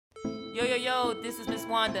Yo, this is Miss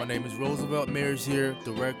Wanda. My name is Roosevelt Mears here,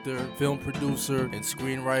 director, film producer, and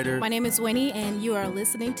screenwriter. My name is Winnie, and you are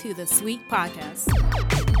listening to the Sweet Podcast.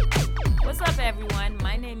 What's up, everyone?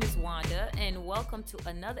 My name is Wanda, and welcome to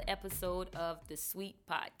another episode of the Sweet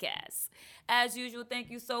Podcast. As usual, thank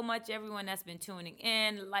you so much, everyone that's been tuning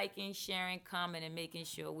in, liking, sharing, commenting, and making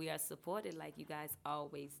sure we are supported like you guys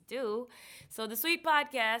always do. So the Sweet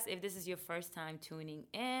Podcast, if this is your first time tuning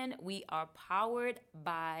in, we are powered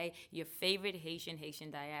by your favorite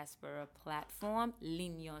Haitian diaspora platform,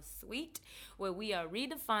 Lignon Sweet, where we are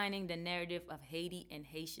redefining the narrative of Haiti and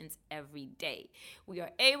Haitians every day. We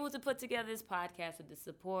are able to put together this podcast with the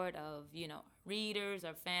support of, readers,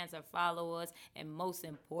 our fans, our followers, and most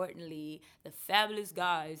importantly, the fabulous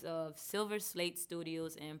guys of Silver Slate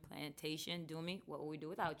Studios and Plantation. Doomy, what would we do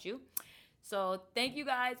without you? So thank you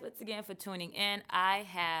guys once again for tuning in. I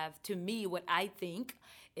have, to me, what I think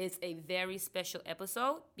is a very special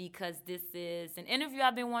episode because this is an interview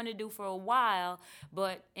I've been wanting to do for a while,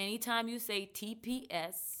 but anytime you say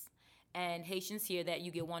TPS and Haitians hear that,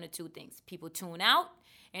 you get one or two things. People tune out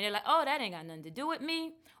and they're like, oh, that ain't got nothing to do with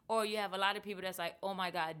me. Or you have a lot of people that's like, oh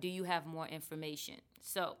my God, do you have more information?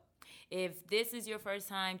 So if this is your first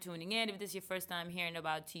time tuning in, if this is your first time hearing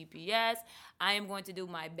about TPS, I am going to do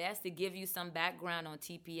my best to give you some background on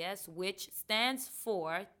TPS, which stands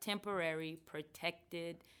for Temporary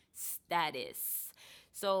Protected Status.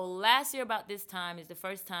 So last year about this time is the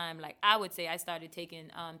first time, I would say I started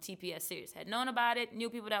taking TPS serious. Had known about it, knew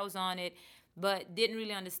people that was on it, but didn't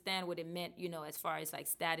really understand what it meant, as far as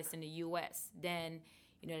status in the U.S. Then,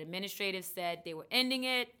 the administrative said they were ending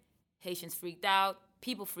it. Haitians freaked out.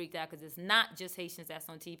 People freaked out because it's not just Haitians that's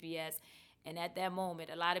on TPS. And at that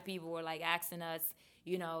moment, a lot of people were asking us,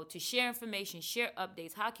 to share information, share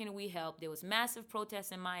updates. How can we help? There was massive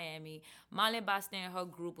protests in Miami. Marlene Basta and her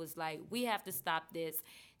group was like, we have to stop this.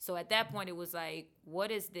 So at that point, it was like,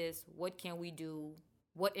 what is this? What can we do?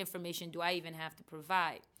 What information do I even have to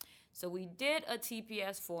provide? So we did a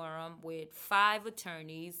TPS forum with 5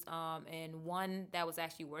 attorneys and one that was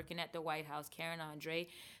actually working at the White House, Karen Andre,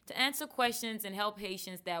 to answer questions and help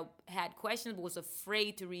Haitians that had questions but was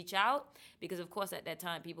afraid to reach out because, of course, at that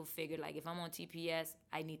time, people figured, if I'm on TPS,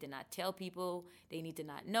 I need to not tell people. They need to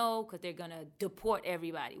not know because they're going to deport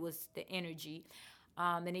everybody was the energy.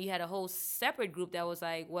 And then you had a whole separate group that was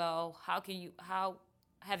like, well, how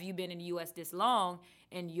have you been in the U.S. this long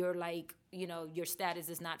and you're your status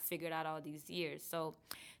is not figured out all these years? So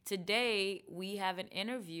today we have an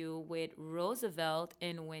interview with Roosevelt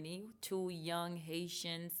and Winnie, 2 young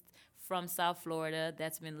Haitians from South Florida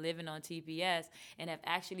that's been living on TPS and have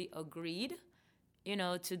actually agreed,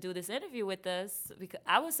 to do this interview with us. Because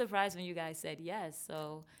I was surprised when you guys said yes.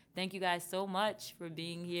 So thank you guys so much for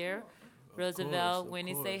being here. Roosevelt,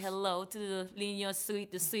 Winnie, say hello to the Lignon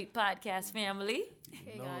Sweet, the Sweet Podcast family.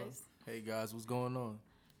 Hey, guys. Hey, guys, what's going on?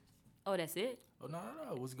 Oh, that's it? Oh, no.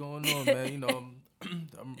 What's going on, man?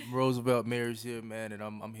 I'm Roosevelt Mears here, man, and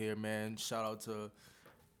I'm here, man. Shout out to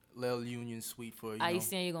Lil Union Sweet for, Are you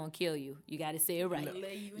saying you're going to kill you? You got to say it right. Lil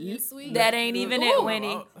Union Sweet. That ain't even it,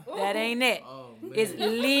 Winnie. That ain't it. Oh, it's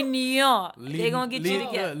Lignon. They're going to get you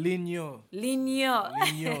together.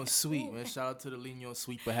 Lignon Sweet, man. Shout out to the Lignon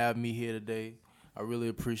Sweet for having me here today. I really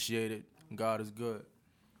appreciate it. God is good.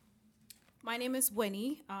 My name is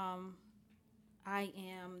Winnie. I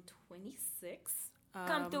am 26.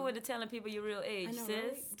 Come through with the telling people your real age, I know, sis.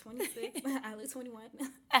 Right? 26. I look 21.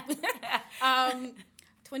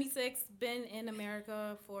 26. Been in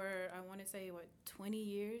America for, I want to say, 20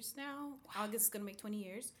 years now? Wow. August is going to make 20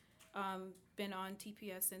 years. Been on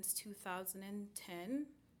TPS since 2010.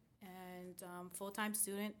 And full-time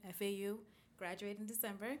student, FAU. Graduated in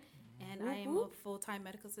December. And I am a full-time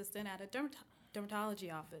medical assistant at a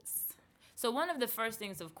dermatology office. So one of the first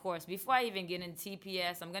things, of course, before I even get into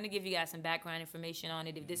TPS, I'm going to give you guys some background information on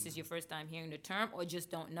it if this is your first time hearing the term or just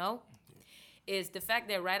don't know, is the fact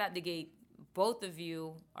that right out the gate, both of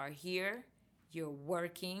you are here, you're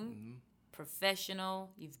working, professional,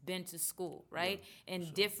 you've been to school, right? Yeah,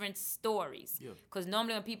 and different stories. Because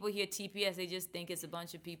normally when people hear TPS, they just think it's a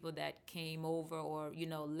bunch of people that came over or,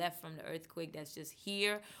 left from the earthquake that's just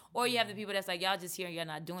here. Or you have the people that's like, y'all just here and you're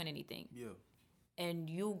not doing anything. Yeah. And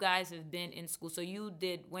you guys have been in school. So you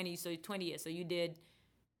did, 20 years. So you did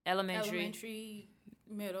elementary,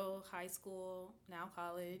 middle, high school, now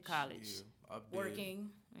college. Yeah,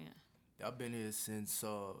 working. Yeah. I've been here since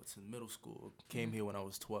middle school. Came here when I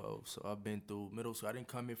was 12. So I've been through middle school. I didn't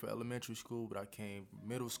come here for elementary school, but I came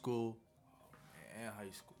middle school and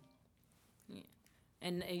high school. Yeah.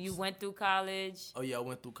 And you went through college. Oh yeah, I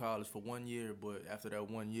went through college for 1 year, but after that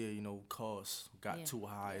 1 year, costs got too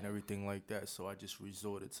high and everything like that. So I just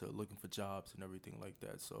resorted to looking for jobs and everything like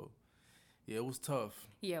that. So yeah, it was tough.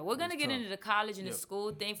 Yeah, we're gonna get into the college and the Yep.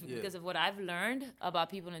 school thing because of what I've learned about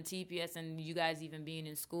people in TPS and you guys even being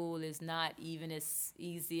in school is not even as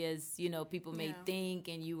easy as people may think.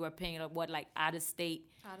 And you were paying like out of state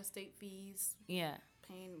fees. Yeah.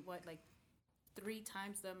 Paying like 3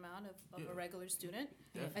 times the amount of a regular student.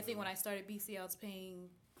 Definitely. I think when I started BC, I was paying,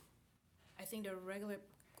 I think the regular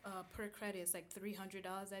per credit is like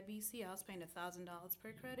 $300 at BC. I was paying $1,000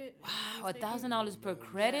 per credit. Wow, $1,000 per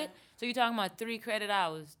credit? Yeah. So you're talking about 3 credit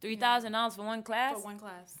hours, $3,000 for one class? For one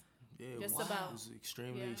class. Yeah, Just it about. was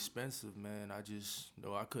extremely Yeah. expensive, man. I just,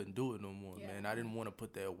 I couldn't do it no more, Yeah. man. I didn't want to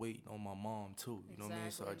put that weight on my mom, too. You know what I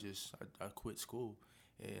mean? So Exactly. I quit school.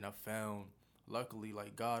 And I found, luckily,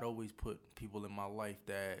 like, God always put people in my life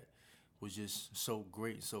that was just so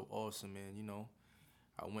great, so awesome. And,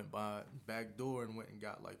 I went by back door and went and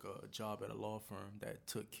got, like, a job at a law firm that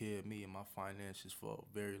took care of me and my finances for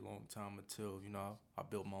a very long time until, I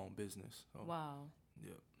built my own business. So, Wow.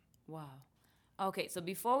 yeah. Wow. Okay, so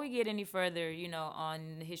before we get any further,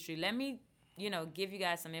 on the history, let me, give you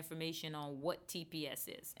guys some information on what TPS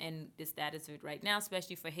is and the status of it right now,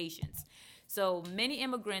 especially for Haitians. So many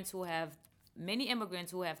immigrants who have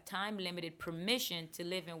time-limited permission to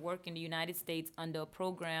live and work in the United States under a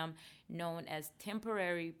program known as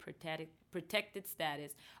temporary protected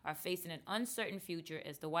status are facing an uncertain future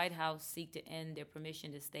as the White House seeks to end their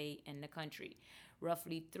permission to stay in the country.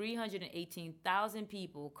 Roughly 318,000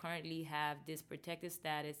 people currently have this protected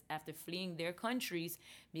status after fleeing their countries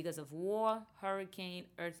because of war, hurricane,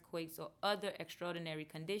 earthquakes, or other extraordinary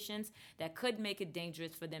conditions that could make it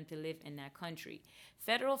dangerous for them to live in that country.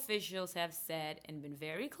 Federal officials have said and been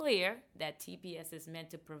very clear that TPS is meant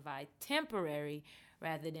to provide temporary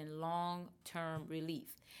rather than long-term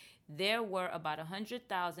relief. There were about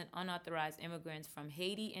 100,000 unauthorized immigrants from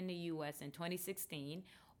Haiti in the U.S. in 2016,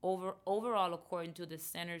 overall, according to the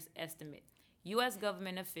center's estimate. U.S.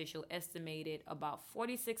 government official estimated about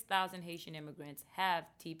 46,000 Haitian immigrants have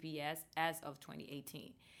TPS as of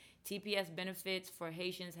 2018. TPS benefits for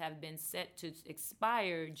Haitians have been set to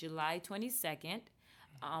expire July 22nd,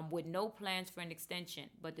 with no plans for an extension.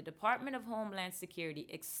 But the Department of Homeland Security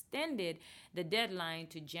extended the deadline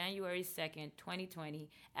to January 2nd, 2020,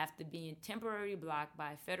 after being temporarily blocked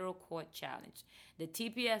by a federal court challenge. The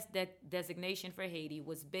TPS designation for Haiti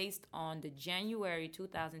was based on the January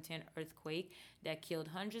 2010 earthquake that killed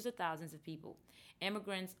hundreds of thousands of people.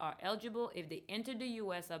 Immigrants are eligible if they entered the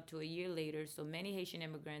U.S. up to a year later, so many Haitian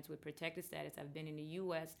immigrants with protected status have been in the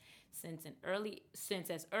U.S. since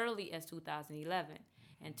as early as 2011.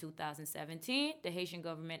 In 2017, the Haitian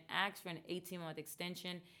government asked for an 18-month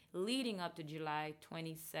extension leading up to July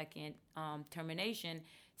 22nd termination,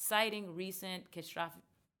 citing Catastrophic.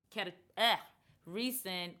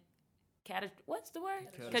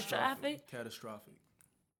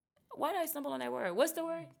 Why did I stumble on that word? What's the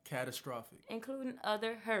word? Catastrophic. Including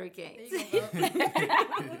other hurricanes.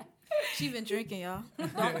 She been drinking, y'all.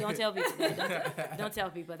 Don't tell people that. Don't tell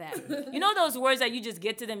people that. You know those words that you just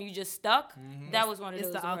get to them, you just stuck? Mm-hmm. That was one of it's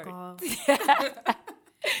those the words. alcohol.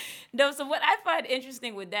 No, so what I find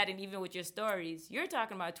interesting with that, and even with your stories, you're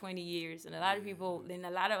talking about 20 years, and a lot of people, and a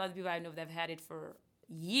lot of other people I know that have had it for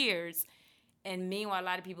years, and meanwhile, a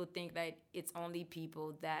lot of people think that it's only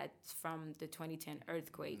people that's from the 2010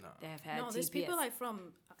 earthquake that have had TPS. There's people like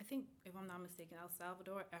from, I think, if I'm not mistaken, El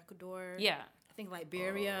Salvador, Ecuador. Yeah. I think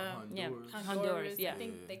Liberia. Honduras, yeah. I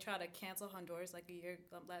think they tried to cancel Honduras like a year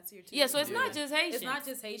last year too. Yeah, so it's not just Haitians. It's not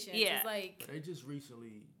just Haitians. Yeah. It's like they just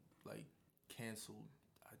recently canceled.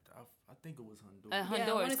 I think it was Honduras.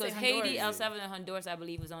 Honduras, because Haiti, El Salvador, and Honduras, I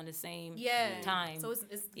believe, was on the same time. So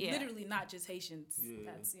it's literally not just Haitians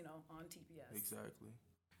that's on TPS. Exactly.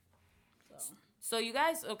 So you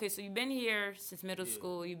guys, so you've been here since middle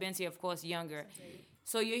school. You've been here, of course, younger.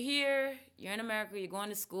 So you're here, you're in America, you're going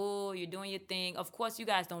to school, you're doing your thing. Of course, you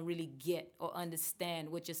guys don't really get or understand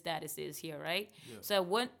what your status is here, right? Yeah. So at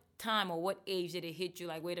what time or what age did it hit you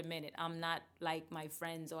like, wait a minute, I'm not like my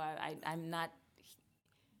friends, or I'm not?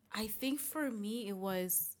 I think for me it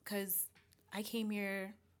was because I came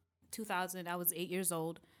here 2000. I was 8 years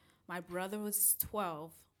old. My brother was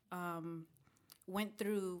 12. Went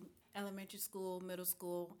through elementary school, middle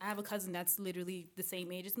school. I have a cousin that's literally the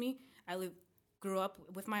same age as me. Grew up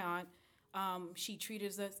with my aunt. She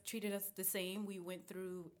treated us the same. We went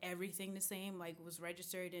through everything the same. Like, was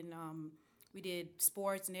registered and we did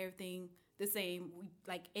sports and everything the same.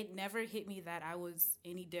 It never hit me that I was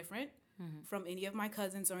any different from any of my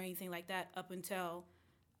cousins or anything like that up until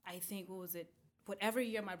I think, whatever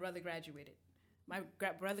year my brother graduated. My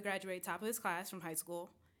brother graduated top of his class from high school.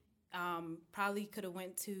 Probably could have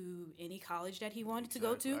went to any college that he wanted to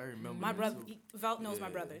go to. I remember My that brother, too. Velt knows my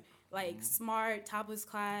brother. Like smart, top of his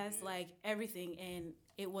class, like everything. And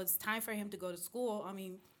it was time for him to go to school. I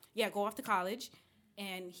mean, go off to college.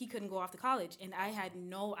 And he couldn't go off to college. And I had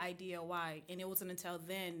no idea why. And it wasn't until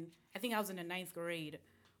then, I think I was in the 9th grade,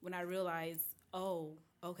 when I realized, oh,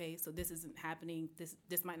 okay, so this isn't happening.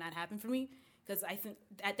 This might not happen for me. Because I think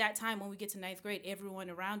at that time, when we get to 9th grade, everyone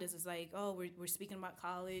around us is like, oh, we're speaking about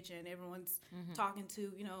college, and everyone's talking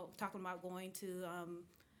about going to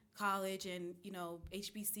college and,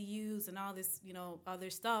 HBCUs and all this, other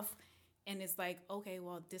stuff. And it's like, okay,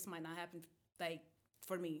 well, this might not happen, like,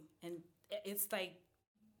 for me. And it's like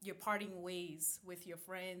you're parting ways with your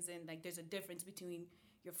friends, and, like, there's a difference between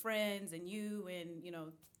your friends and you, and,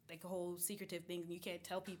 like a whole secretive thing. You can't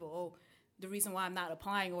tell people, oh, the reason why I'm not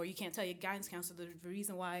applying, or you can't tell your guidance counselor the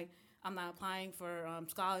reason why I'm not applying for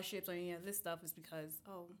scholarships or any of this stuff is because,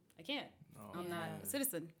 I can't. I'm not a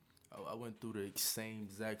citizen. I went through the same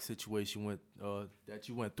exact situation that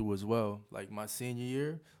you went through as well. Like my senior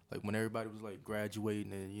year, like when everybody was like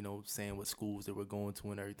graduating and, saying what schools they were going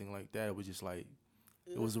to and everything like that, it was just like,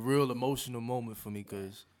 it was a real emotional moment for me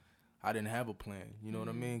because I didn't have a plan, you know what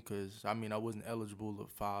I mean? Because, I wasn't eligible to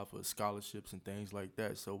file for scholarships and things like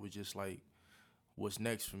that, so it was just like, what's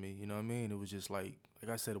next for me, you know what I mean? It was just like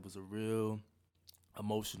I said, it was a real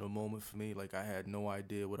emotional moment for me. Like I had no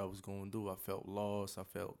idea what I was going to do. I felt lost. I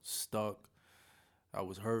felt stuck. I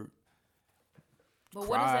was hurt. But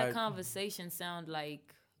what does that conversation sound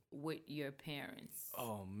like with your parents?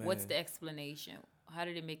 Oh, man. What's the explanation? How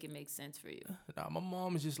did it make sense for you? Nah, my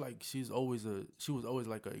mom is just like, she was always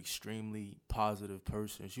like an extremely positive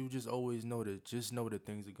person. She would just always know that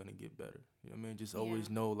things are gonna get better. You know what I mean? Just always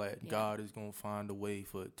know that God is gonna find a way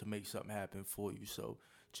to make something happen for you. So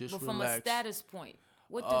just relax. From a status point,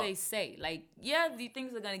 what do they say? Like, the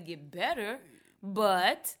things are gonna get better,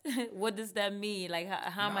 but what does that mean? Like,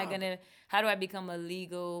 how do I become a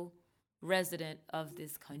legal resident of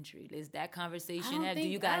this country? Is that conversation? Do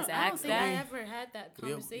you guys ask that? I don't think I ever had that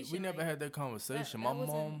conversation. We never had that conversation.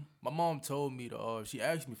 My mom told me she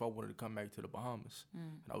asked me if I wanted to come back to the Bahamas,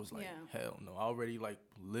 and I was like, hell no. I already like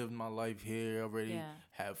lived my life here. I already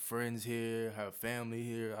have friends here, have family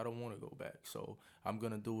here. I don't want to go back. So I'm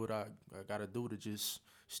gonna do what I gotta do to just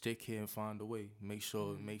stick here and find a way, make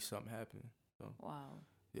sure make something happen. So, wow.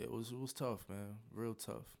 Yeah, it was tough, man. Real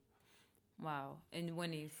tough. Wow. And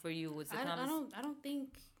Winnie, for you, was it I don't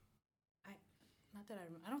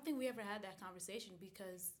think we ever had that conversation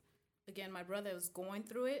because, again, my brother was going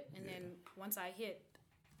through it, and then once I hit,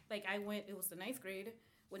 like it was the 9th grade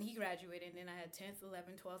when he graduated, and then I had 10th,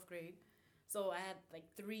 11th, 12th grade. So I had like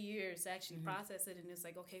 3 years to actually process it, and it's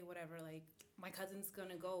like, okay, whatever. Like my cousin's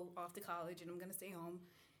gonna go off to college, and I'm gonna stay home.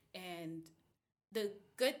 And the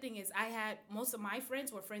good thing is I had most of my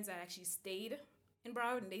friends were friends that actually stayed in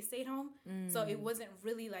Broward, and they stayed home. So it wasn't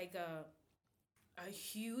really like a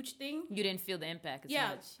huge thing. You didn't feel the impact as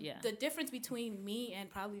much. Yeah. The difference between me and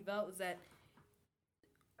probably Vel is that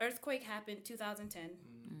earthquake happened 2010.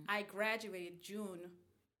 I graduated June.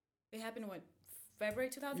 It happened when?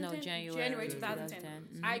 February 2010? No, January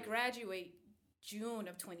 2010. I graduate June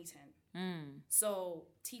of 2010. So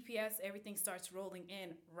TPS, everything starts rolling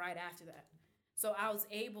in right after that. So I was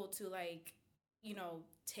able to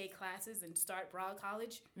take classes and start Broward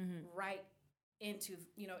College right into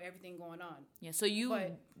everything going on. Yeah. So you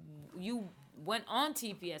went on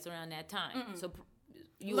TPS around that time. So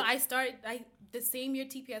I started the same year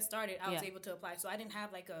TPS started. I was able to apply. So I didn't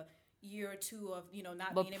have like a year or two of not being able to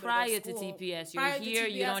go to school. But prior to TPS, you're here.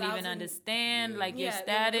 You don't even understand your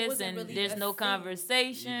status, and really there's no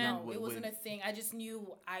conversation. No, it wasn't a thing. I just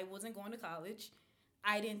knew I wasn't going to college.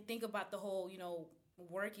 I didn't think about the whole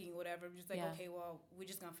working, whatever. I'm just like, okay, well, we're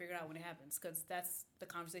just gonna figure it out when it happens, because that's the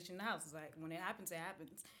conversation in the house. It's like, when it happens, it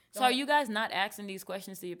happens. So are you guys not asking these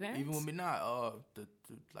questions to your parents? Even when we not,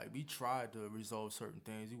 we tried to resolve certain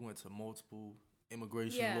things. We went to multiple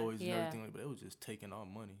immigration lawyers and everything, but it was just taking our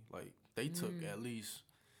money. Like, they took at least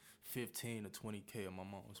 15 to 20K of my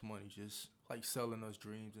mom's money, just like selling us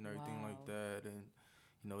dreams and everything like that. And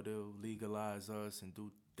they'll legalize us and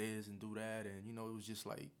do this and do that, and it was just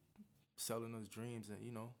like selling us dreams, and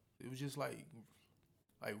it was just like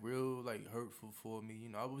real hurtful for me.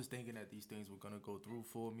 I was thinking that these things were gonna go through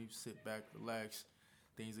for me, sit back, relax,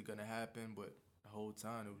 things are gonna happen, but the whole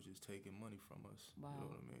time it was just taking money from us. Wow. You know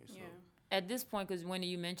what I mean? So, at this point, because when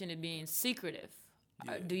you mentioned it being secretive,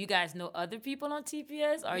 do you guys know other people on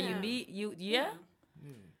TPS? Or you meet you? Yeah.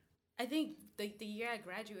 I think the year I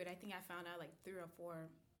graduated, I think I found out like 3 or 4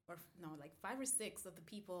 or no, like 5 or 6 of the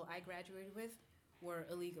people I graduated with were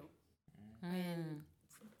illegal. And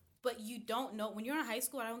but you don't know when you're in high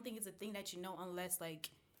school. I don't think it's a thing that you know unless like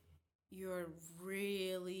you're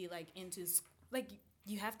really like into like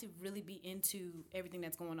you have to really be into everything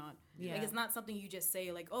that's going on. Yeah. Like it's not something you just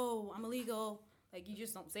say like, oh, I'm illegal. Like you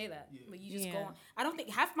just don't say that. Yeah. But you just Yeah. go on. I don't think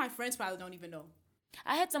half my friends probably don't even know.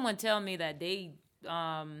 I had someone tell me that they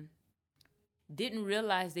didn't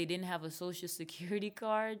realize they didn't have a social security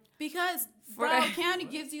card. Because Broward County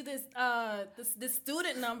gives you this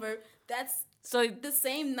student number that's So the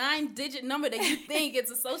same 9-digit number that you think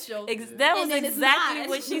it's a social. that was And then it's exactly not.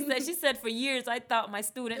 what she said. She said for years I thought my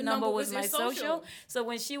student The number number was was my your social. social. So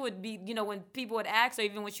when she would be, when people would ask her,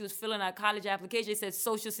 even when she was filling out college application, it said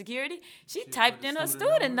social security. She typed put the in her student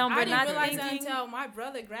student number. number, I not didn't realize that thinking. until my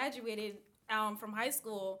brother graduated from high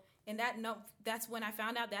school, and that's when I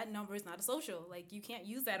found out that number is not a social. Like you can't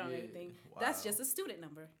use that on Yeah. anything. That's Wow. just a student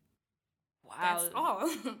number. Wow. That's all.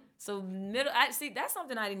 So I see that's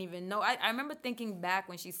something I didn't even know. I remember thinking back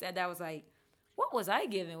when she said that, I was like, what was I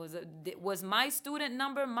given? Was my student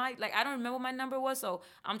number I don't remember what my number was. So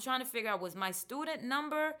I'm trying to figure out, was my student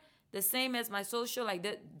number the same as my social? Like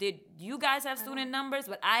did you guys have student numbers?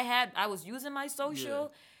 But I was using my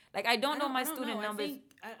social. Like I don't know my student numbers.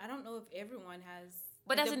 I don't know if everyone has.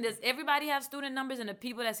 But does everybody have student numbers, and the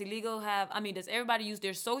people that's illegal have? I mean, does everybody use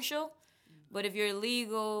their social? But if you're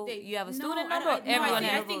illegal, you have a student number. Or everyone I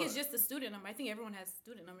has. think it's just the student number. I think everyone has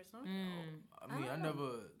student numbers. No? I mean, I never.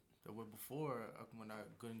 Before when I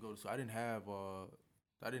couldn't go to school, I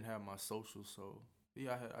didn't have my social. So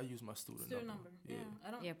yeah, I used my student number. Yeah,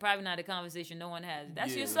 I don't. Yeah, probably not a conversation no one has.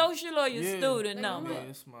 That's your Yeah. social or your Yeah. student Like, number.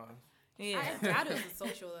 Yeah, it's my. Yeah. I doubt it was a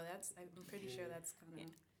social though. I'm pretty sure that's kind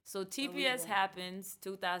of. So TPS Illegal. happens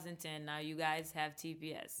 2010. Now you guys have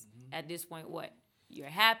TPS. At this point, what? You're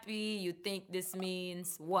happy. You think this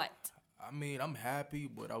means what? I mean, I'm happy,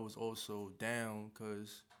 but I was also down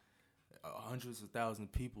because hundreds of thousands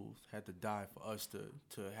of people had to die for us to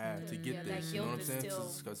get Yeah, that this. You know what I'm guilt is saying?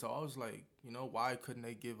 still- So I was like, why couldn't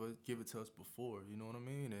they give it to us before? You know what I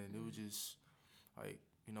mean? And it was just like,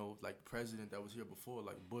 like the president that was here before,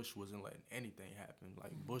 like Bush wasn't letting anything happen.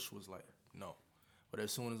 Like Bush was like, no. But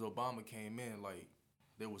as soon as Obama came in, like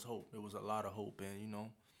there was hope. There was a lot of hope, and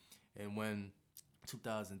and when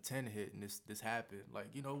 2010 hit and this happened, like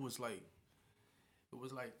it was like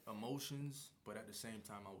emotions, but at the same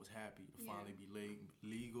time I was happy to finally be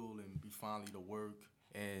legal and be finally to work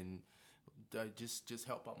and just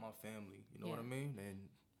help out my family. You know what I mean? And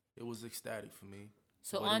it was ecstatic for me.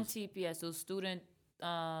 So But on it was- TPS, so student,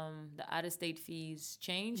 the out-of-state fees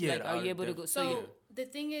change? Yeah, Like, are you able to go? So So the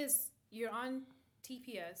thing is, you're on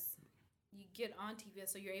TPS. You get on TPS,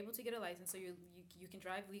 so you're able to get a license. So you can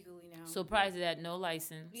drive legally now. so prior to that, no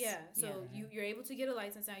license. Yeah, so you're able to get a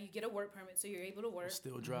license now. You get a work permit, so you're able to work.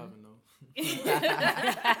 Still driving though.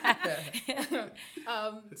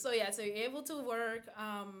 So you're able to work.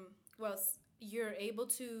 You're able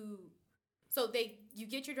to. So you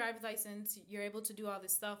get your driver's license. You're able to do all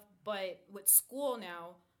this stuff, but with school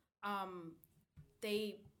now,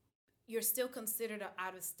 you're still considered an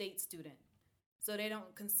out-of-state student. So they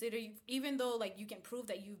don't consider you, even though like you can prove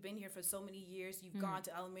that you've been here for so many years, you've gone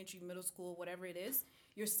to elementary, middle school, whatever it is,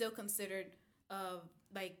 you're still considered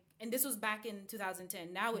and this was back in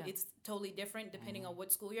 2010. Now it's totally different depending on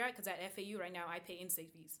what school you're at, because at FAU right now I pay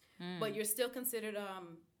in-state fees. But you're still considered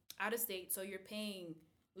out of state, so you're paying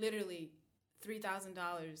literally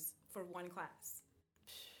 $3,000 for one class.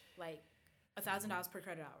 Like $1,000 per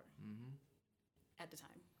credit hour at the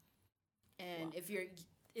time. And if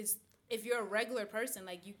you're a regular person,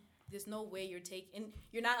 like there's no way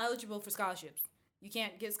you're not eligible for scholarships. You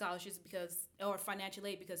can't get scholarships or financial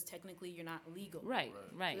aid because technically you're not legal. Right.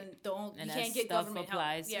 And And you that can't get stuff government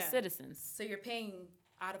applies help. to citizens. So you're paying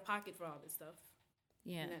out of pocket for all this stuff.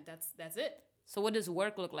 Yeah. And that's it. So what does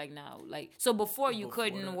work look like now? Like, so before you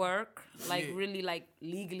couldn't that. work, really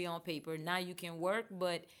legally on paper. Now you can work,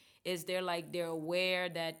 but is there they're aware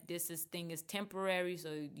that this thing is temporary? So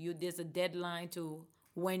there's a deadline to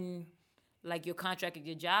when your contract at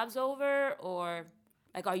your job's over, or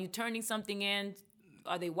are you turning something in?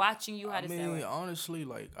 Are they watching you? How does that work? Honestly,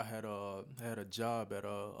 I had a job at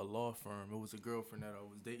a law firm. It was a girlfriend that I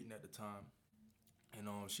was dating at the time, and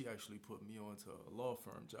she actually put me on to a law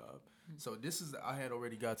firm job. So I had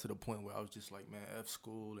already got to the point where I was just like, man, F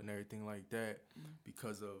school and everything like that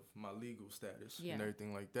because of my legal status and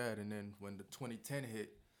everything like that. And then when the 2010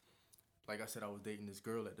 hit, like I said, I was dating this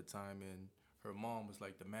girl at the time, and her mom was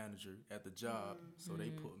the manager at the job, so they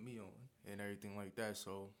put me on. and everything like that.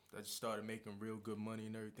 So I just started making real good money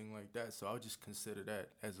and everything like that. So I would just consider that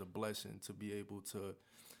as a blessing to be able to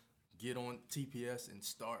get on TPS and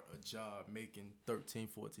start a job making $13,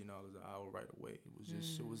 $14 an hour right away. It was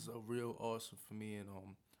just it was a real awesome for me, and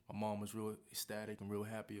my mom was real ecstatic and real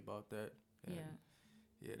happy about that. And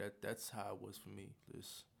yeah, that's how it was for me.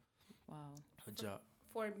 This a job.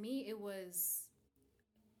 For me, it was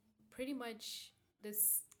pretty much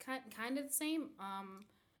this kind of the same.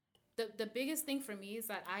 The biggest thing for me is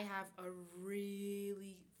that I have a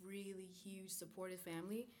really, really huge supportive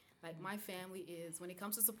family. Like, my family is, when it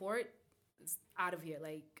comes to support, it's out of here.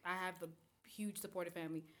 Like, I have a huge supportive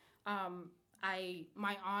family.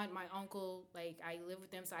 My aunt, my uncle, like, I live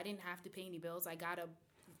with them, so I didn't have to pay any bills. I got a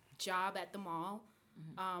job at the mall,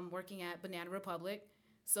 working at Banana Republic.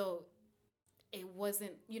 So it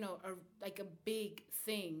wasn't, a big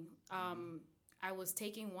thing. I was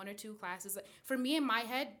taking 1 or 2 classes. For me, in my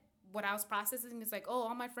head, what I was processing is like, oh,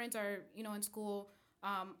 all my friends are, in school.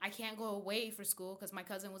 I can't go away for school because my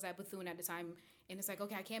cousin was at Bethune at the time. And it's like,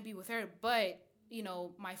 okay, I can't be with her. But,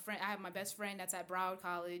 I have my best friend that's at Broward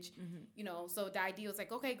College, so the idea was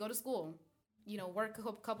like, okay, go to school, work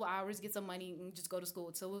a couple hours, get some money, and just go to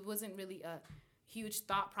school. So it wasn't really a huge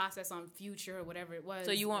thought process on future or whatever it was.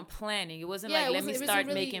 So you weren't planning. It wasn't let me start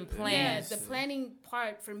really, making plans. Yeah, the planning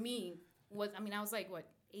part for me was, I was like,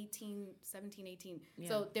 17, 18. Yeah.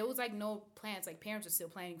 So there was like no plans. Like, parents were still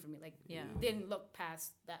planning for me. Like, didn't look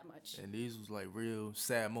past that much. And these was like real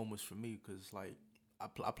sad moments for me because like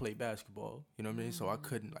I played basketball, you know what I mean? So I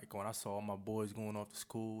couldn't, like, when I saw all my boys going off to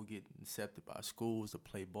school, getting accepted by schools to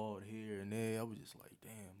play ball here and there, I was just like,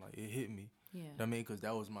 damn, like, it hit me. Yeah. You know what I mean? Because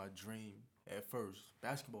that was my dream at first.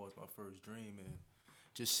 Basketball was my first dream, and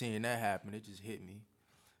just seeing that happen, it just hit me.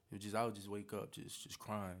 I would just wake up just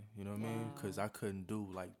crying, you know what I mean? Because I couldn't do,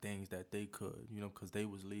 like, things that they could, because they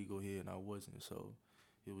was legal here and I wasn't. So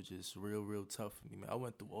it was just real tough for me, man. I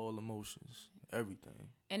went through all emotions, everything.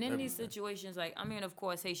 And in these situations, like, of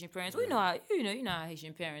course, Haitian parents, we know how, you know how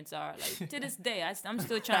Haitian parents are. Like, to this day, I'm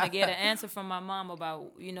still trying to get an answer from my mom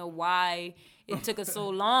about, why it took us so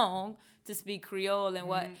long to speak Creole and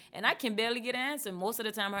what. And I can barely get an answer. Most of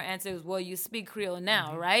the time, her answer is, well, you speak Creole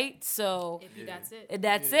now, right? So that's it.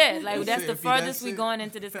 That's it. Like, that's the furthest we're going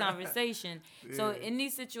into this conversation. So in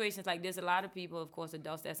these situations, like, there's a lot of people, of course,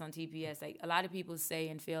 adults that's on TPS, like, a lot of people say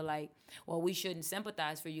and feel like, well, we shouldn't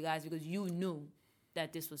sympathize for you guys because you knew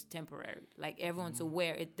that this was temporary. Like, everyone's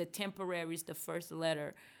aware. The temporary is the first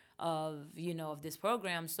letter of, of this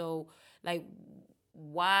program. So, like,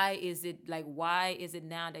 why is it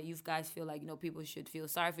now that you guys feel like, people should feel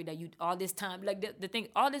sorry for you, that you, all this time, like, the thing,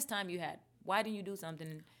 all this time you had, why didn't you do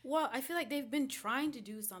something? Well, I feel like they've been trying to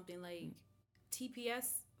do something. Like, TPS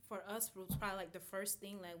for us was probably like the first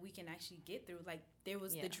thing like we can actually get through. Like, there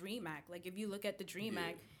was the Dream Act. Like, if you look at the Dream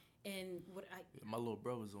Act, and my little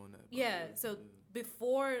brother's on that. Yeah, so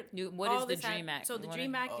before what is the Dream Act? So the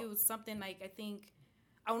Dream Act, it was something like,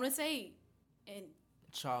 I want to say, and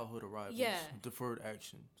childhood arrivals, deferred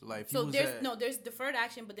action. Like, so there's deferred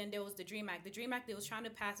action, but then there was the Dream Act. The Dream Act, they was trying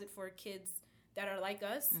to pass it for kids that are like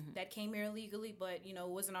us, that came here illegally, but it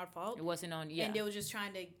wasn't our fault. It wasn't on, and they were just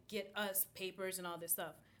trying to get us papers and all this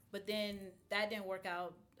stuff. But then that didn't work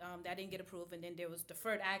out. That didn't get approved, and then there was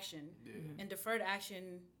deferred action. And deferred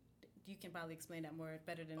action, you can probably explain that more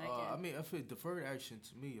better than I can. I feel deferred action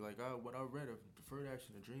to me, like, what I read of deferred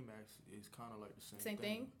action and Dream Act is kind of like the same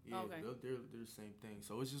thing. Yeah, okay. They're the same thing.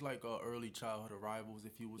 So it's just like early childhood arrivals.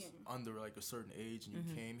 If you was under like a certain age and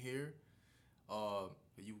you came here,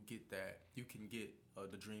 you get that. You can get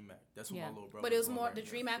the Dream Act. That's what my little brother. But it was more. The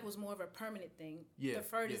Dream Act was more of a permanent thing. Yeah.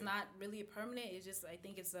 Deferred is not really a permanent. It's just, I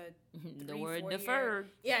think it's a the word deferred.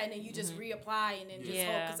 Yeah, and then you just reapply and then just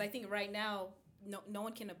hope. Because I think right now, no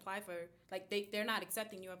one can apply for, like, they're not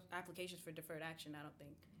accepting new applications for deferred action. I don't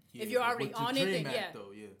think. If you're already on it, then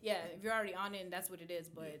if you're already on it, and that's what it is.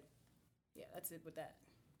 But that's it with that.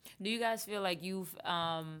 Do you guys feel like you've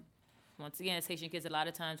once again, as Haitian kids, a lot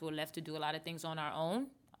of times we're left to do a lot of things on our own?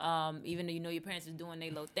 Even though your parents is doing their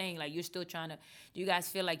little thing, like, you're still trying to. Do you guys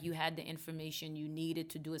feel like you had the information you needed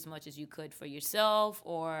to do as much as you could for yourself,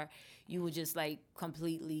 or you were just like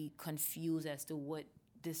completely confused as to what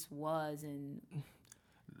this was? And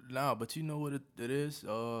nah, but you know what it is?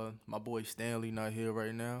 My boy Stanley not here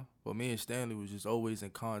right now, but me and Stanley was just always in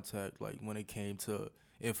contact, like, when it came to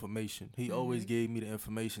information. He always gave me the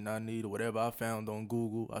information I need, or whatever I found on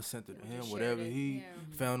Google, I sent it to him. Whatever he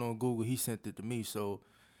found on Google, he sent it to me. So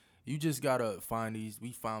you just gotta find these.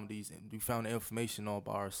 We found these, and we found the information all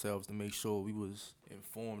by ourselves to make sure we was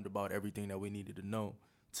informed about everything that we needed to know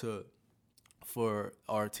for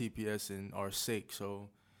our TPS and our sake. So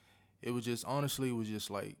it was just honestly, it was just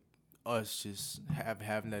like us just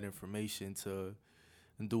having that information to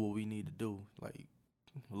and do what we need to do, like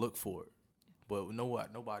look for it. But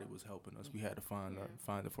nobody was helping us. We had to find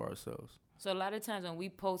it for ourselves. So a lot of times when we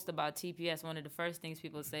post about TPS, one of the first things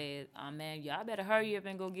people say is, "Oh man, y'all better hurry up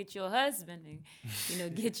and go get your husband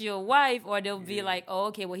and get your wife," or they'll be like, "Oh,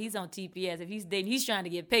 okay, well he's on TPS. If he's dating, he's trying to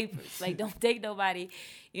get papers. Like don't take nobody,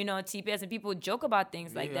 on TPS." And people joke about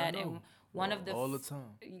things like that. And one of the all the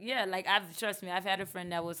time. Yeah, like trust me, I've had a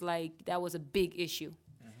friend that was like that was a big issue,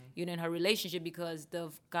 in her relationship because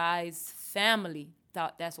the guy's family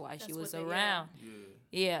thought that's why she was around.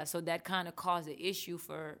 Yeah, so that kind of caused an issue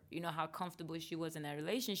for, how comfortable she was in that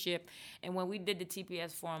relationship. And when we did the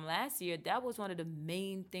TPS forum last year, that was one of the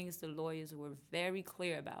main things the lawyers were very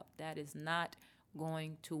clear about. That is not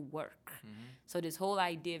going to work. So this whole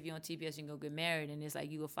idea if you're on TPS, you can go get married, and it's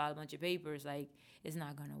like you go file a bunch of papers, like it's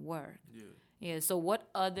not going to work. Yeah, so what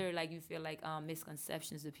other, like, you feel like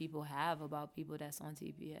misconceptions do people have about people that's on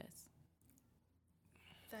TPS?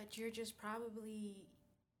 That you're just probably...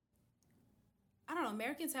 I don't know,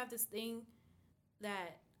 Americans have this thing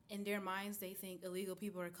that in their minds they think illegal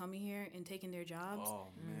people are coming here and taking their jobs. Oh,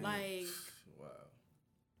 man. Like, wow.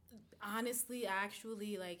 Honestly,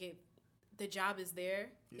 actually, like, if the job is there,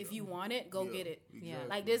 if you want it, go get it. Exactly.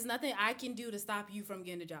 Like, there's nothing I can do to stop you from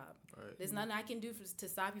getting a job. Right. There's nothing I can do to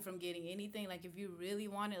stop you from getting anything. Like, if you really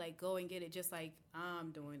want it, like, go and get it. Just like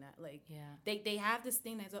I'm doing that. Like, they have this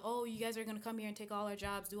thing that's like, oh, you guys are gonna come here and take all our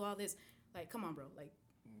jobs, do all this. Like, come on, bro. Like,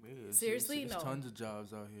 seriously, it's no. Tons of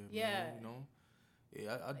jobs out here. Yeah. Man,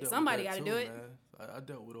 Yeah, I dealt somebody got to do it. Man. I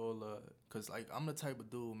dealt with all cause like I'm the type of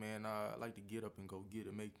dude, man. I like to get up and go get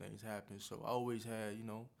it, make things happen. So I always had,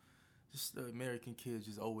 just the American kids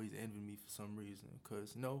just always envied me for some reason.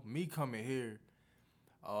 Cause me coming here,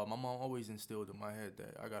 my mom always instilled in my head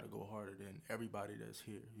that I gotta go harder than everybody that's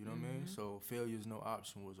here. You know what I mean? So failure's no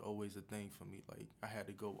option was always a thing for me. Like I had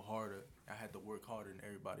to go harder. I had to work harder than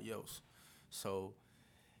everybody else. So.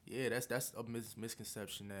 Yeah, that's a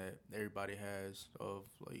misconception that everybody has of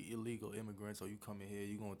like illegal immigrants. Or you come in here,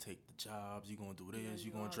 you gonna take the jobs, you gonna do this,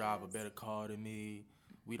 you gonna drive a better car than me.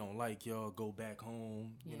 We don't like y'all. Go back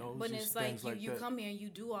home. But just it's like you that. come here and you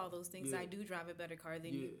do all those things. I do drive a better car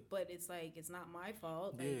than you, but it's like it's not my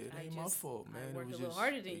fault. Like, it ain't my fault, man. I work a little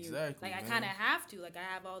harder than you. Like man. I kind of have to. Like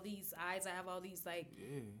I have all these eyes. I have all these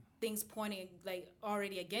things pointing like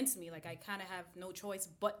already against me. Like I kind of have no choice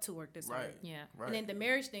but to work this hard. Yeah. Right. And then the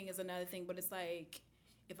marriage thing is another thing. But it's like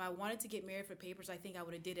if I wanted to get married for papers, I think I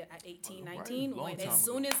would have did it at 18, 19. As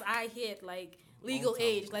soon as I hit like legal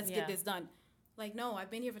age, let's get this done. Like, no, I've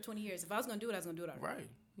been here for 20 years. If I was going to do it, I was going to do it already. Right.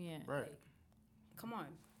 Yeah. Right. Like, come on.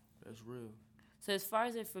 That's real. So as far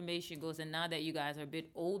as information goes, and now that you guys are a bit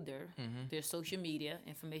older, there's social media,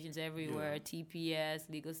 information's everywhere, TPS,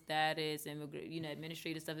 legal status,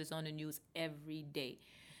 administrative stuff is on the news every day.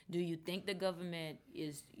 Do you think the government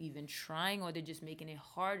is even trying, or they're just making it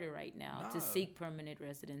harder right now to seek permanent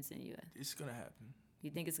residence in U.S.? It's going to happen.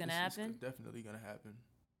 You think it's going to happen? It's definitely going to happen.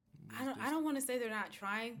 I don't want to say they're not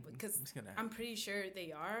trying because I'm pretty sure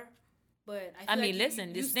they are. But I mean, like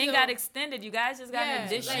listen, this thing got extended. You guys just got an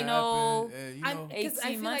additional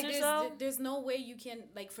 18 months or so. There's no way you can,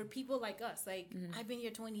 like, for people like us, like, I've been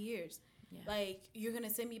here 20 years. Yeah. Like, you're going to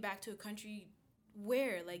send me back to a country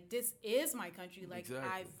where, like, this is my country. Like,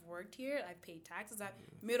 I've worked here. I've paid taxes.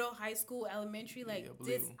 Middle, high school, elementary. Like,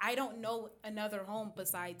 I don't know another home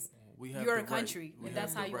besides your country. If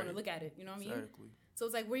that's how you want to look at it. You know what I mean? Exactly. So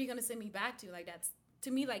it's like, where are you going to send me back to? Like, that's,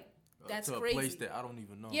 to me, like, that's to crazy. A place that I don't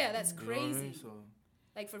even know. Yeah, that's crazy. Know what I mean? So,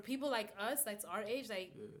 like, for people like us, that's our age,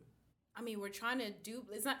 like, I mean, we're trying to do,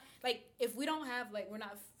 it's not, like, if we don't have, like, we're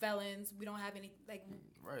not felons, we don't have any, like,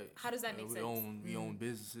 how does that make sense? We own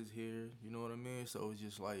businesses here, you know what I mean? So it's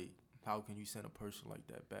just like, how can you send a person like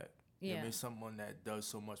that back? Yeah. I mean, someone that does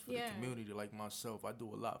so much for the community, like myself. I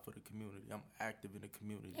do a lot for the community. I'm active in the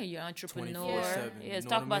community. Yeah, you're an entrepreneur. Let's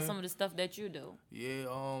talk about some of the stuff that you do. Yeah,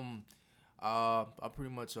 I pretty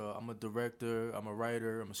much, I'm a director, I'm a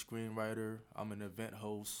writer, I'm a screenwriter, I'm an event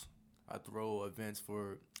host. I throw events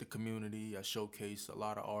for the community. I showcase a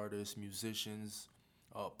lot of artists, musicians,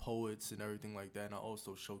 poets, and everything like that. And I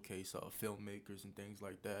also showcase filmmakers and things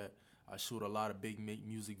like that. I shoot a lot of big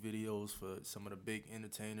music videos for some of the big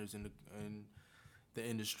entertainers in the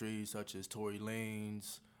industry, such as Tory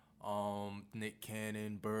Lanez, Nick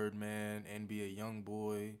Cannon, Birdman, NBA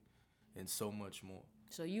YoungBoy, and so much more.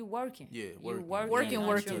 So you working? Yeah, working.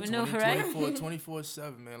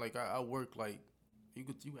 24/7, man. Like I work like you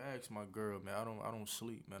ask my girl, man. I don't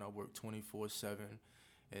sleep, man. I work 24/7,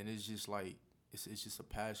 and it's just like it's just a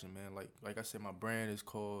passion, man. Like I said, my brand is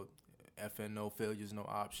called FNO, failure's no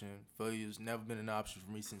option. Failure's never been an option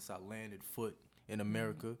for me since I landed foot in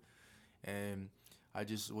America. And I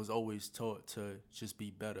just was always taught to just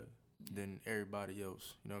be better than everybody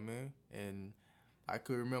else. You know what I mean? And I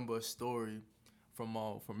could remember a story from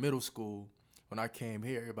middle school. When I came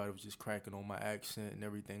here, everybody was just cracking on my accent and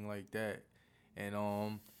everything like that. And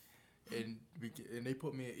and they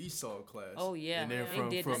put me in Esau class. Oh yeah, and then they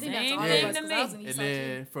did the I think same that's all thing of us, to 'cause I was me. in And Esau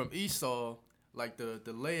then from Esau, like the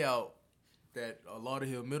layout that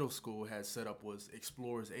Lauderhill Middle School had set up was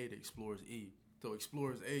Explorers A to Explorers E. So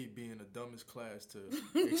Explorers A being the dumbest class to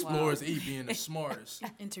Explorers E being the smartest.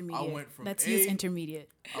 Intermediate. I went from Let's A- use intermediate.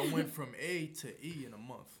 I went from A to E in a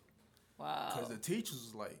month. Wow. Because the teachers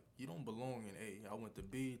was like, you don't belong in A. I went to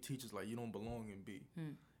B. Teachers like, you don't belong in B.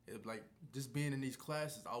 It, like, just being in these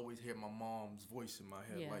classes, I always hear my mom's voice in my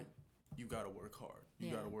head. Yeah. Like, you got to work hard. You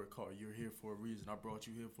Yeah. got to work hard. You're here for a reason. I brought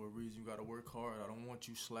you here for a reason. You got to work hard. I don't want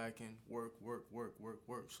you slacking. Work.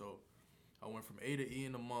 So I went from A to E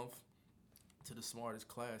in a month to the smartest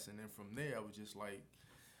class. And then from there, I was just like,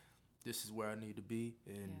 this is where I need to be.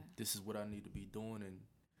 And this is what I need to be doing. And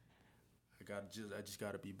I just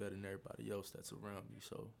got to be better than everybody else that's around me.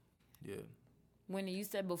 So, yeah. When you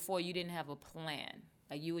said before you didn't have a plan,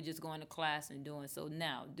 like you were just going to class and doing. So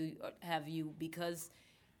now, have you, because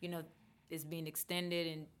it's being extended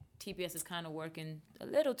and TPS is kind of working a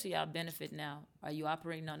little to your benefit now? Are you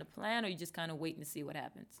operating on a plan, or you just kind of waiting to see what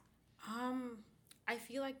happens? I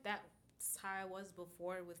feel like that's how I was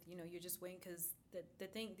before. With you're just waiting, because the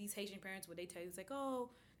thing, these Haitian parents, what they tell you is like, oh,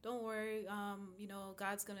 don't worry,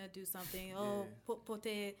 God's gonna do something. Oh, what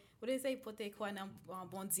do they say? Pote quoi nam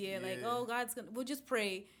bon Dieu. Like, oh, we'll just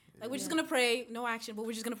pray. Like, we're just gonna pray, no action, but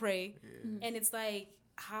we're just gonna pray. And it's like,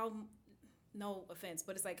 no offense,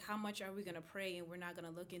 but it's like, how much are we gonna pray and we're not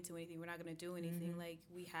gonna look into anything? We're not gonna do anything. Like,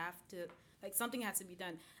 we have to, like, something has to be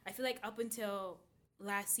done. I feel like up until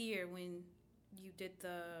last year when you did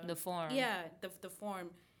the forum, the forum,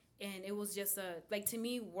 and it was just like, to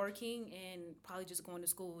me, working and probably just going to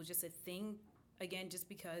school was just a thing again, just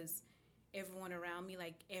because everyone around me,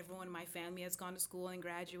 like everyone in my family has gone to school and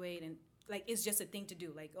graduate, and like it's just a thing to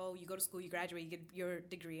do. Like, oh, you go to school, you graduate, you get your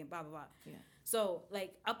degree, and blah blah blah. Yeah. So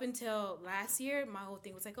like up until last year, my whole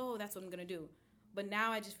thing was like, oh, that's what I'm gonna do. But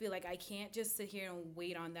now I just feel like I can't just sit here and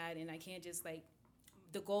wait on that, and I can't just like.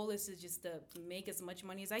 The goal is to just to make as much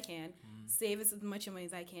money as I can, save as much money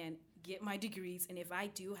as I can, get my degrees, and if I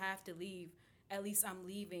do have to leave, at least I'm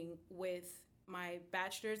leaving with my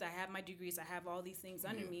bachelor's. I have my degrees. I have all these things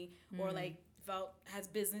under me. Or like Velt has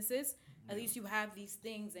businesses. At least you have these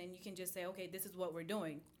things, and you can just say, okay, this is what we're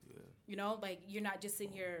doing. Like you're not just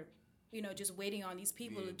sitting here, just waiting on these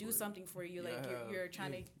people to do something for you. Like you're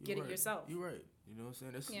trying to get it yourself. You're right. You know what I'm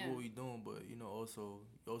saying? This is what we're doing, but also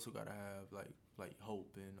you also gotta have like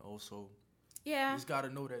hope, and also you just gotta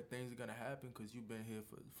know that things are gonna happen, because you've been here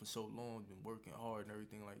for so long, been working hard and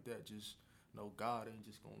everything like that. Just God ain't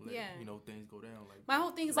just gonna let things go down like my that.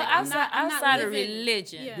 whole thing is But like, outside of living-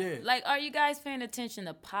 religion, like, are you guys paying attention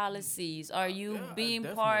to policies? Are you being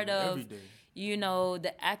definitely, part of every day.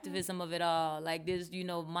 the activism of it all? Like, there's,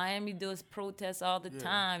 Miami does protests all the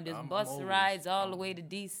time. There's bus rides all the way to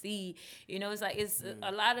D.C. It's like, it's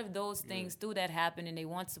a lot of those things, too, that happen, and they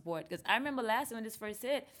want support. Because I remember last time when this first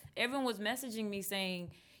hit, everyone was messaging me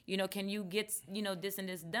saying, can you get, this and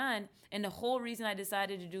this done? And the whole reason I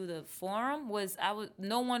decided to do the forum was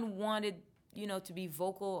no one wanted, to be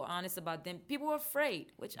vocal or honest about them. People were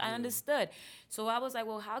afraid, which I understood. So I was like,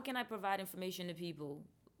 well, how can I provide information to people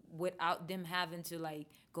without them having to like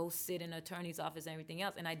go sit in an attorney's office and everything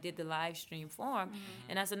else? And I did the live stream forum.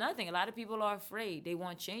 And that's another thing. A lot of people are afraid. They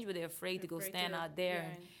want change, but they're afraid to go stand out there.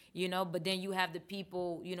 And, but then you have the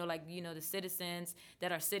people, the citizens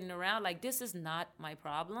that are sitting around like, this is not my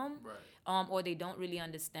problem. Right. Or they don't really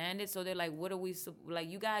understand it. So they're like, what are we, like,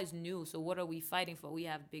 you guys knew, so what are we fighting for? We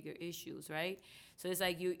have bigger issues, right? So it's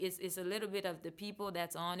like it's a little bit of the people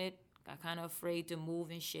that's on it are kind of afraid to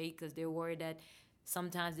move and shake, because they're worried that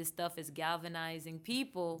sometimes this stuff is galvanizing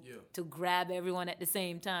people to grab everyone at the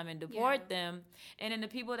same time and deport them. And then the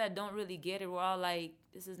people that don't really get it, we're all like,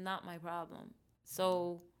 this is not my problem.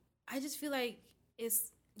 So I just feel like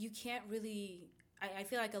you can't really, I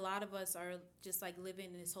feel like a lot of us are just like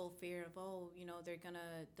living in this whole fear of, they're going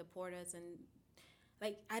to deport us. And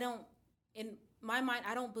like, in my mind,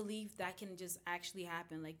 I don't believe that can just actually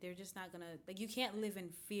happen. Like, they're just not going to, like, you can't live in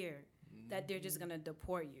fear that they're just going to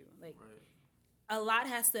deport you. Like, a lot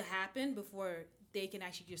has to happen before they can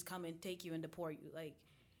actually just come and take you and deport you. Like,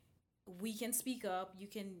 we can speak up.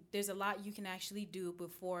 There's a lot you can actually do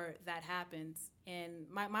before that happens. And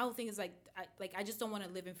my whole thing is I just don't want to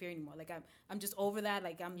live in fear anymore. Like I'm just over that.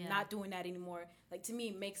 Like I'm not doing that anymore. Like to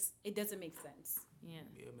me it doesn't make sense. Yeah.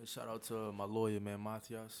 Yeah, man. Shout out to my lawyer, man,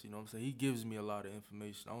 Matthias. You know what I'm saying? He gives me a lot of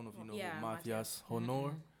information. I don't know if you know who Matthias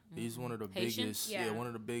Honor. He's one of the Haitian? biggest. Yeah, one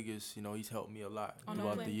of the biggest. You know, he's helped me a lot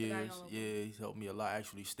throughout the years. Yeah, he's helped me a lot.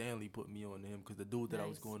 Actually, Stanley put me on to him because the dude that I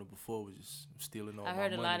was going to before was just stealing all my money. I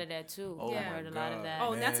heard a lot of that too. Oh, I heard a lot of that.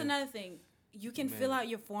 Oh, that's another thing. You can fill out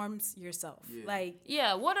your forms yourself.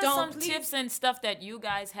 Yeah. What are some tips and stuff that you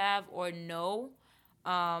guys have or know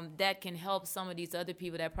that can help some of these other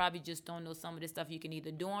people that probably just don't know some of this stuff? You can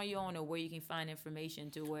either do on your own or where you can find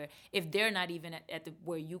information to where if they're not even at the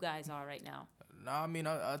where you guys are right now. Nah, I mean,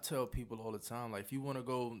 I tell people all the time, like, if you want to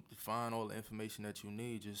go find all the information that you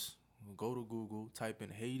need, just go to Google, type in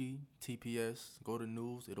Haiti, TPS, go to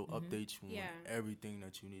news. It'll update you on everything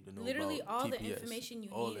that you need to know Literally about all TPS. the information you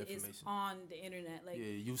need is on the internet. Like,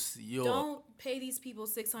 don't pay these people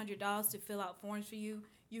 $600 to fill out forms for you.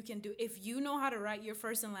 You can do, if you know how to write your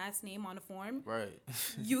first and last name on a form,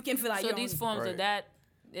 you can fill out your own. So these forms are that...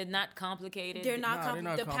 They're not complicated. They're not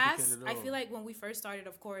complicated. The past, at all. I feel like when we first started,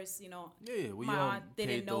 of course, you know, we my all aunt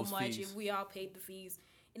didn't know much. Fees. We all paid the fees.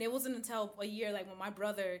 And it wasn't until a year, like when my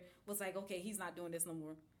brother was like, okay, he's not doing this no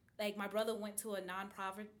more. Like my brother went to a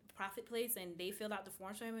profit place and they filled out the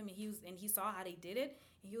forms for him and he saw how they did it.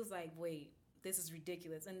 And he was like, wait, this is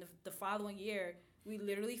ridiculous. And the following year, we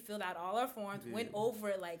literally filled out all our forms, went over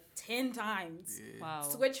it like 10 times. Wow.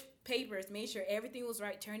 Switched papers, made sure everything was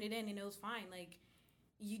right, turned it in, and it was fine. Like,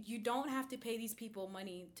 You don't have to pay these people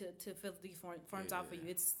money to fill these forms out for you.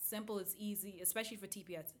 It's simple. It's easy, especially for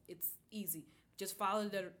TPS. It's easy. Just follow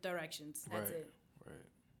the directions. That's it. Right.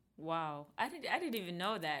 Wow. I didn't even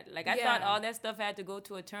know that. Like, I thought all that stuff had to go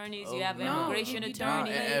to attorneys. You have an immigration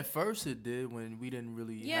attorney. At first it did when we didn't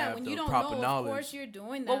really have when the you don't proper know, knowledge. Of course you're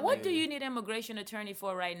doing that. But what do you need an immigration attorney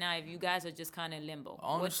for right now if you guys are just kind of in limbo?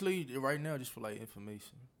 Honestly, right now, just for, like,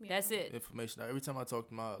 information. That's it. Information. Every time I talk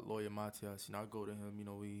to my lawyer, Matthias, I go to him,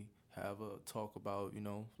 we have a talk about,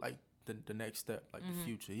 like, the next step, like the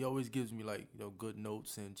future. He always gives me, like, good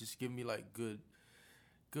notes and just give me, like, good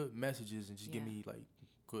messages and just give me, like,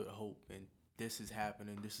 good hope and this is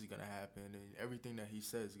happening, this is gonna happen, and everything that he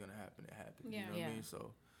says is gonna happen, it happens. You know what I mean?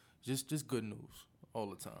 So just good news all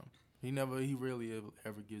the time. He rarely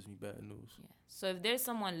ever gives me bad news. Yeah. So if there's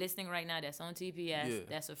someone listening right now that's on TPS,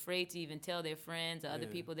 that's afraid to even tell their friends or other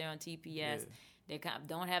people they're on TPS, they kind of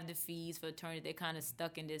don't have the fees for attorney, they're kind of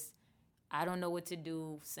stuck in this, I don't know what to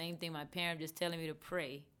do, same thing my parents just telling me to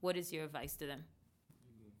pray. What is your advice to them?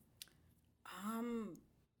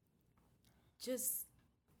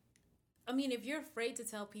 If you're afraid to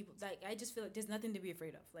tell people, like, I just feel like there's nothing to be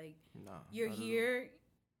afraid of. Like, you're not here,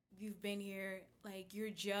 you've been here, like, you're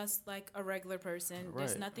just like a regular person. Right.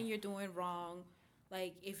 There's nothing you're doing wrong.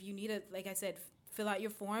 Like, if you need like I said, fill out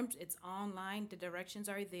your forms. It's online. The directions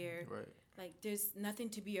are there. Right. Like, there's nothing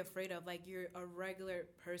to be afraid of. Like, you're a regular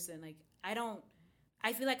person. Like,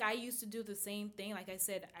 I feel like I used to do the same thing. Like I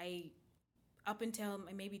said, up until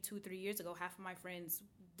maybe 2-3 years ago, half of my friends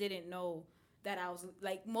didn't know that I was,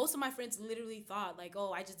 like, most of my friends literally thought, like,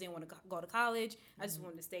 oh, I just didn't want to go to college. I just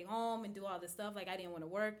wanted to stay home and do all this stuff. Like, I didn't want to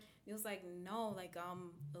work. It was like, no, like,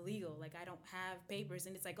 I'm illegal. Like, I don't have papers.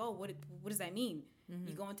 And it's like, oh, what does that mean?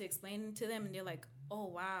 You go into explaining to them, and they're like, oh,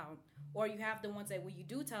 wow. Or you have the ones that when you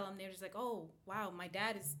do tell them, they're just like, oh, wow, my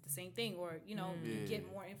dad is the same thing. Or, you get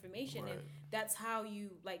more information. Right. And that's how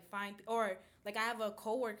you, like, find, or, like, I have a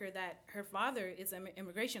coworker that her father is an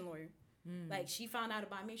immigration lawyer. Like, she found out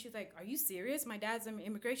about me. She's like, are you serious? My dad's an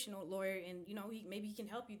immigration lawyer, and, maybe he can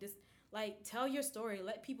help you. Just, like, tell your story.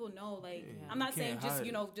 Let people know. Like, I'm not saying just,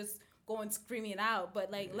 just go and screaming it out,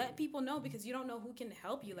 but, like, let people know, because you don't know who can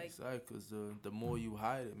help you. Like, exactly, because the more you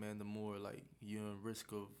hide it, man, the more, like, you're in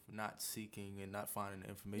risk of not seeking and not finding the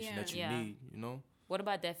information that you need, What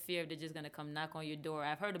about that fear they're just going to come knock on your door?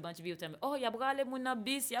 I've heard a bunch of people tell me, oh, ya brale moun nan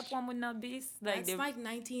bis, ya pon moun nan bis. Like, that's like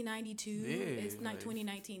 1992. It's like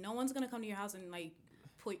 2019. No one's going to come to your house and, like,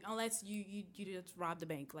 unless you just rob the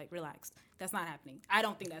bank. Like, relax. That's not happening. I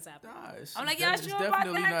don't think that's happening. Nah, I'm like, y'all sure about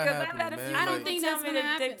that? Because I've had a few. I don't think that's going to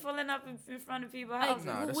happen. They're pulling up in front of people's houses.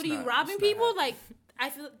 Like, what are you, robbing people? Like, I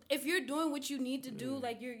feel if you're doing what you need to do,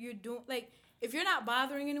 like, you're doing, like, if you're not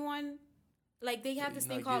bothering anyone, like, they have this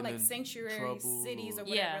thing called, like, sanctuary cities or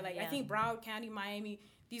whatever. I think Broward County, Miami,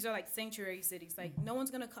 these are, like, sanctuary cities. Like, no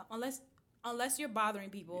one's going to come unless you're bothering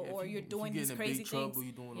people or you're doing these crazy things.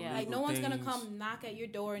 Like, no one's going to come knock at your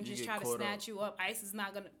door and just try to snatch you up. ICE is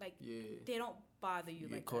not going to, like, they don't bother you You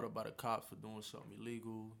get like caught that. up by the cops for doing something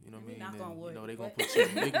illegal, you know what I mean? Knock on wood, You know, they gonna but- put you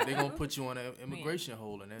they gonna put you on an immigration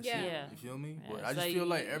hold, and that's Yeah. it. Yeah. You feel me? Yeah, But I so just feel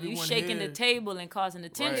like you everyone shaking here, the table and causing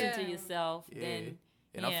attention Right. to Yeah. yourself. yeah. Then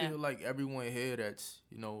And I feel like everyone here that's,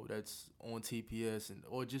 you know, that's on TPS and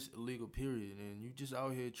or just illegal period, and you just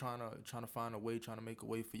out here trying to find a way, trying to make a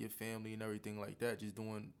way for your family and everything like that, just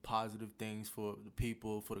doing positive things for the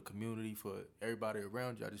people, for the community, for everybody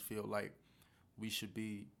around you. I just feel like we should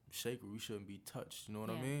be sacred. We shouldn't be touched. You know what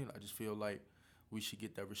I Yeah. mean? I just feel like we should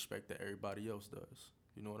get that respect that everybody else does.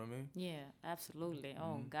 You know what I mean? yeah, absolutely.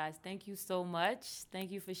 Oh, Mhm. guys, thank you so much.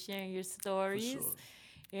 Thank you for sharing your For stories. sure.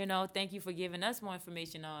 You know, thank you for giving us more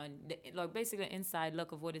information on, like, basically an inside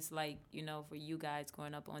look of what it's like, you know, for you guys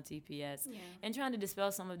growing up on TPS Yeah. and trying to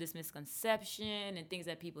dispel some of this misconception and things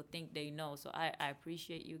that people think they know. So I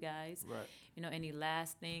appreciate you guys. Right. You know, any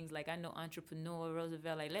last things? Like, I know Entrepreneur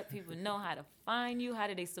Roosevelt, like, let people know how to find you. How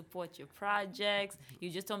do they support your projects? You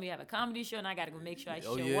just told me you have a comedy show, and I got to go make sure I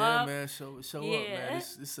show Oh yeah, up. man, show up, Yeah. man.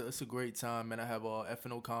 It's a great time, man. I have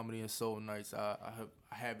F&O comedy and soul nights. I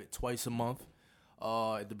have it twice a month.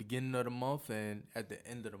 At the beginning of the month and at the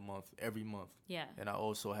end of the month, every month. Yeah. And I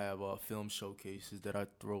also have film showcases that I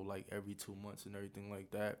throw like every 2 months and everything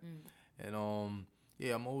like that. And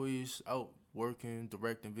yeah, I'm always out working,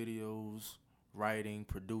 directing videos, writing,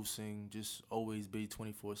 producing, just always be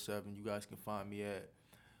 24/7. You guys can find me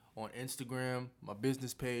on Instagram, my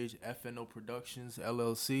business page, FNO Productions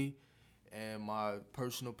LLC, and my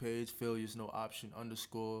personal page, Failures No Option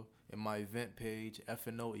 _, and my event page,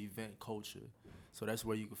 FNO Event Culture. So that's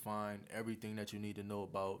where you can find everything that you need to know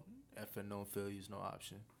about FNO Failures No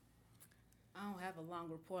Option. I don't have a long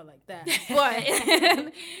report like that,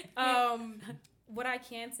 but what I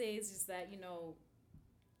can say is just that, you know,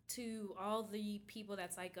 to all the people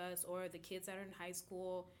that's like us or the kids that are in high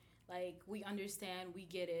school, like, we understand, we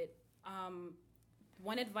get it.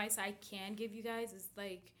 One advice I can give you guys is,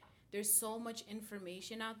 like, there's so much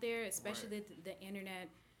information out there, especially the internet.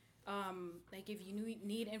 Like, if you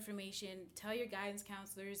need information, tell your guidance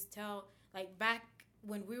counselors. Like, back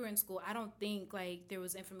when we were in school, I don't think, like, there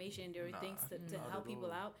was information. There were things to help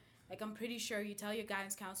people out. Like, I'm pretty sure you tell your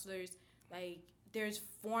guidance counselors, like, there's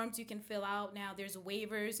forms you can fill out now. There's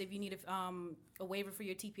waivers if you need a waiver for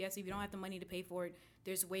your TPS. If you don't have the money to pay for it,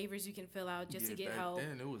 there's waivers you can fill out just to get back help.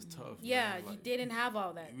 then it was tough. Yeah, man. you Like, didn't have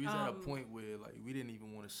all that. we was at a point where like we didn't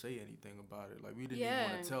even want to say anything about it. Like we didn't even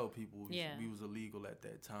Yeah. want to tell people Yeah. we was illegal at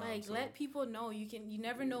that time. Like, so. let people know you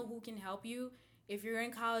never know who can help you. If you're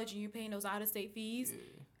in college and you're paying those out-of-state fees,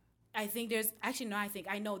 I think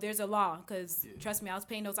I know there's a law, because trust me, I was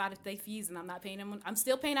paying those out-of-state fees and I'm not paying them. I'm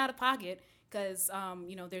still paying out of pocket because,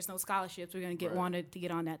 you know, there's no scholarships. We're going to get wanted to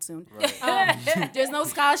get on that soon. Right. There's no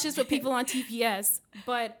scholarships for people on TPS,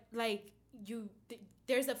 but, like,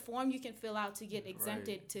 there's a form you can fill out to get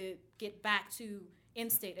exempted to get back to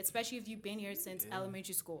in-state, especially if you've been here since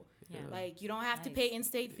elementary school. Yeah. Like, you don't have to Nice.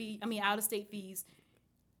 pay out-of-state fees.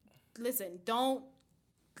 Listen, don't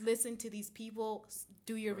listen to these people.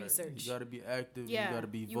 Do your research. You gotta be active. Yeah, You gotta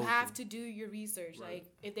be vocal. you have to do your research. Right. Like,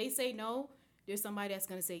 if they say no, there's somebody that's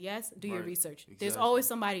gonna say yes. Do your Right. research. There's Exactly. always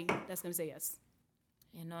somebody that's gonna say yes.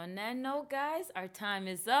 And on that note, guys, our time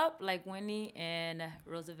is up. Like Winnie and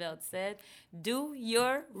Roosevelt said, do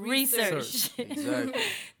your research. Exactly.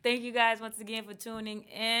 Thank you guys once again for tuning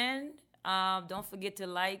in. Don't forget to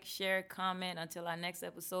like, share, comment. Until our next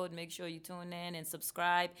episode, make sure you tune in and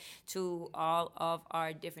subscribe to all of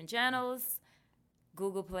our different channels: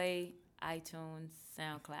 Google Play, iTunes,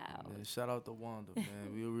 SoundCloud. Man, shout out to Wanda,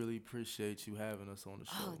 man. We really appreciate you having us on the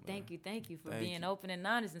show. Oh, man. thank you for Thank being you. open and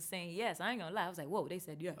honest and saying yes. I ain't gonna lie, I was like, whoa, they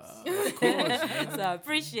said yes. Of course, man. So I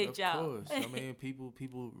appreciate y'all. Of course. I mean,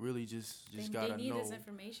 people really just They gotta need know this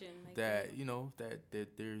information. Like, that, you know, that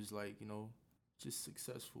there's, like, you know, just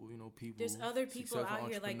successful, you know, people. There's other people successful out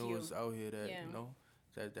here like you. entrepreneurs out here that, Yeah. you know,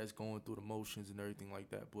 that's going through the motions and everything like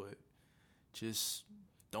that. But just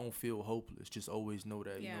don't feel hopeless. Just always know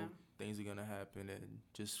that, you Yeah. know, things are gonna happen, and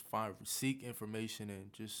just seek information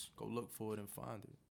and just go look for it and find it.